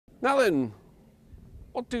Now then,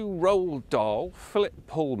 what do Roald Dahl, Philip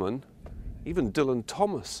Pullman, even Dylan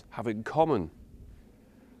Thomas have in common?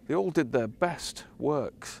 They all did their best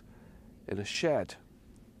works in a shed.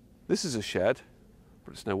 This is a shed,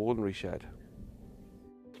 but it's no ordinary shed.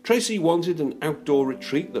 Tracy wanted an outdoor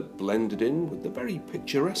retreat that blended in with the very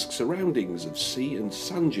picturesque surroundings of sea and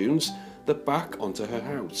sand dunes that back onto her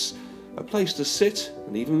house. A place to sit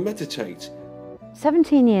and even meditate.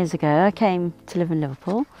 17 years ago I came to live in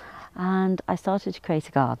Liverpool and I started to create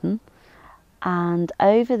a garden, and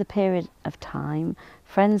over the period of time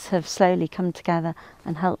friends have slowly come together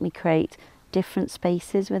and helped me create different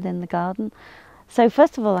spaces within the garden. So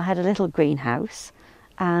first of all I had a little greenhouse,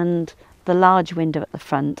 and the large window at the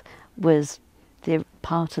front was the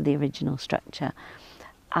part of the original structure,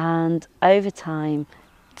 and over time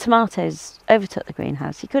tomatoes overtook the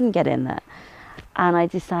greenhouse. You couldn't get in there, and I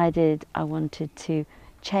decided I wanted to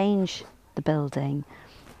change the building,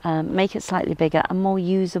 make it slightly bigger and more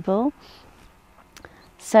usable.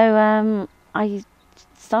 So I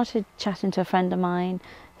started chatting to a friend of mine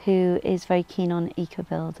who is very keen on eco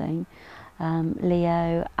building,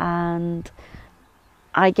 Leo, and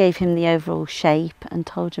I gave him the overall shape and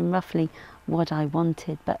told him roughly what I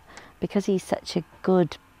wanted, but because he's such a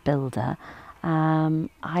good builder,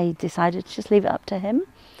 I decided to just leave it up to him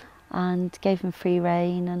and gave him free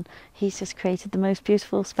rein, and he's just created the most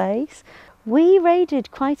beautiful space. We raided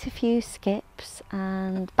quite a few skips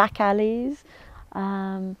and back alleys.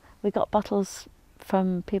 We got bottles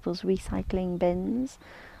from people's recycling bins.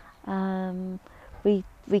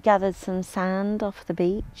 We gathered some sand off the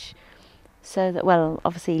beach, so that, well,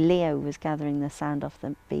 obviously Leo was gathering the sand off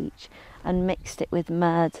the beach and mixed it with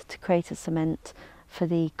mud to create a cement for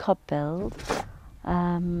the cob build.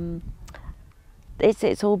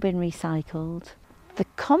 It's all been recycled. The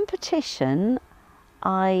competition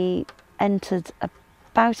I entered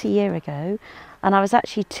about a year ago, and I was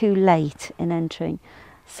actually too late in entering.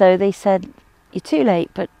 So they said, you're too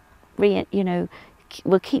late, but we'll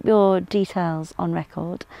keep your details on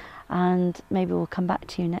record and maybe we'll come back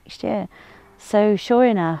to you next year. So sure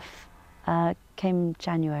enough, came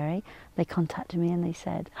January, they contacted me and they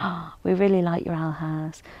said, we really like your owl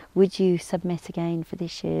house. Would you submit again for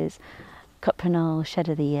this year's Cuprinal Shed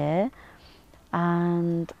of the Year?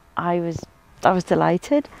 And I was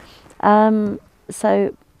delighted.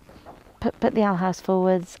 So put the owl house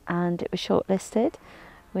forwards, and it was shortlisted,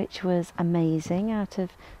 which was amazing. Out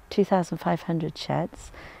of 2,500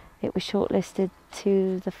 sheds, it was shortlisted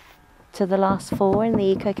to the last 4 in the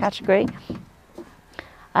eco category.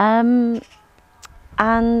 And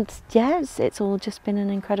yes, it's all just been an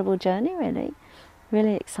incredible journey,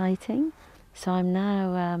 really exciting. So I'm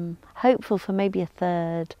now hopeful for maybe a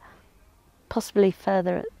third, possibly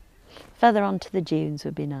further onto the dunes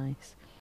would be nice.